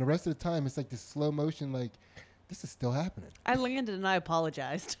over, and then the rest of the time it's this slow motion. This is still happening. I landed and I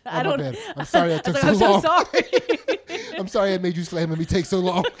apologized. Oh, I my don't. bad. I'm sorry that I took was so long. I'm so sorry. I'm sorry I made you slam and me take so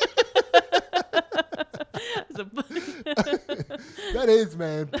long. That is,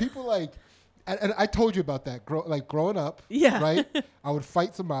 man. People and I told you about that. Growing up, Yeah. right? I would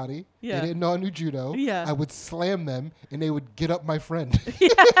fight somebody. Yeah. They didn't know I knew judo. Yeah. I would slam them, and they would get up my friend.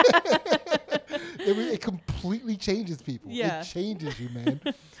 It completely changes people. Yeah. It changes you, man.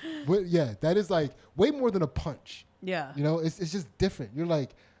 But yeah, that is way more than a punch. Yeah. It's just different. You're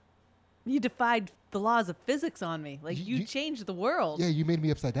You defied the laws of physics on me. You- You changed the world. yeah, you made me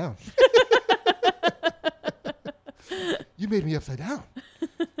upside down. You made me upside down.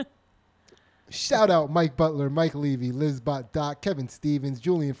 Shout out Mike Butler, Mike Levy, Lizbot Doc, Kevin Stevens,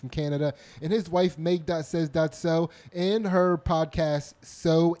 Julian from Canada, and his wife Meg.says.so, and her podcast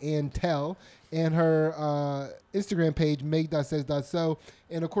So and Tell, and her Instagram page Meg.says.so.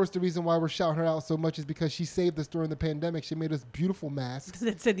 And of course, the reason why we're shouting her out so much is because she saved us during the pandemic. She made us beautiful masks.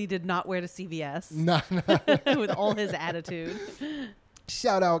 That said he did not wear to CVS Nah. with all his attitude.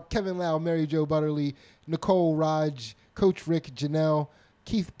 Shout out Kevin Lau, Mary Jo Butterly, Nicole Raj, Coach Rick, Janelle,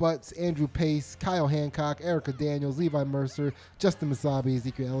 Keith Butts, Andrew Pace, Kyle Hancock, Erica Daniels, Levi Mercer, Justin Masabi,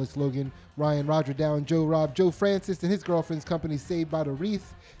 Ezekiel Ellis, Logan, Ryan, Roger Down, Joe Rob, Joe Francis, and his girlfriend's company Saved by the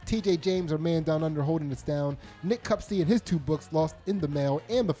Wreath, TJ James, our man down under holding us down, Nick Cupsey and his 2 books, Lost in the Mail,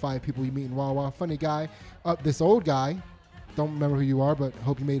 and the 5 people you meet in Wawa, funny guy, this old guy, don't remember who you are, but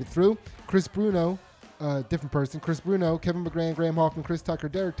hope you made it through, Chris Bruno, different person, Chris Bruno, Kevin McGran, Graham Hoffman, Chris Tucker,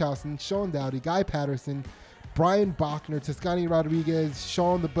 Derek Towson, Sean Dowdy, Guy Patterson, Brian Bachner, Toscani Rodriguez,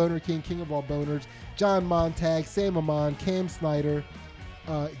 Sean the Boner King, King of all boners, John Montag, Sam Amon, Cam Snyder,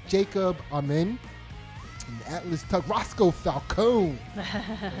 Jacob Amin, and Atlas Tug, Roscoe Falcone.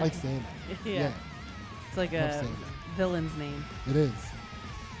 I like saying that. Yeah. It's like Love a saying that. villain's name. It is.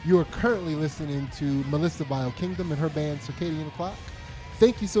 You are currently listening to Melissa Vile Kingdom and her band Circadian Clock.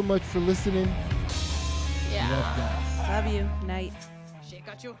 Thank you so much for listening. Yeah. Love, guys. Love you. Night. Shake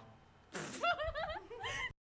out your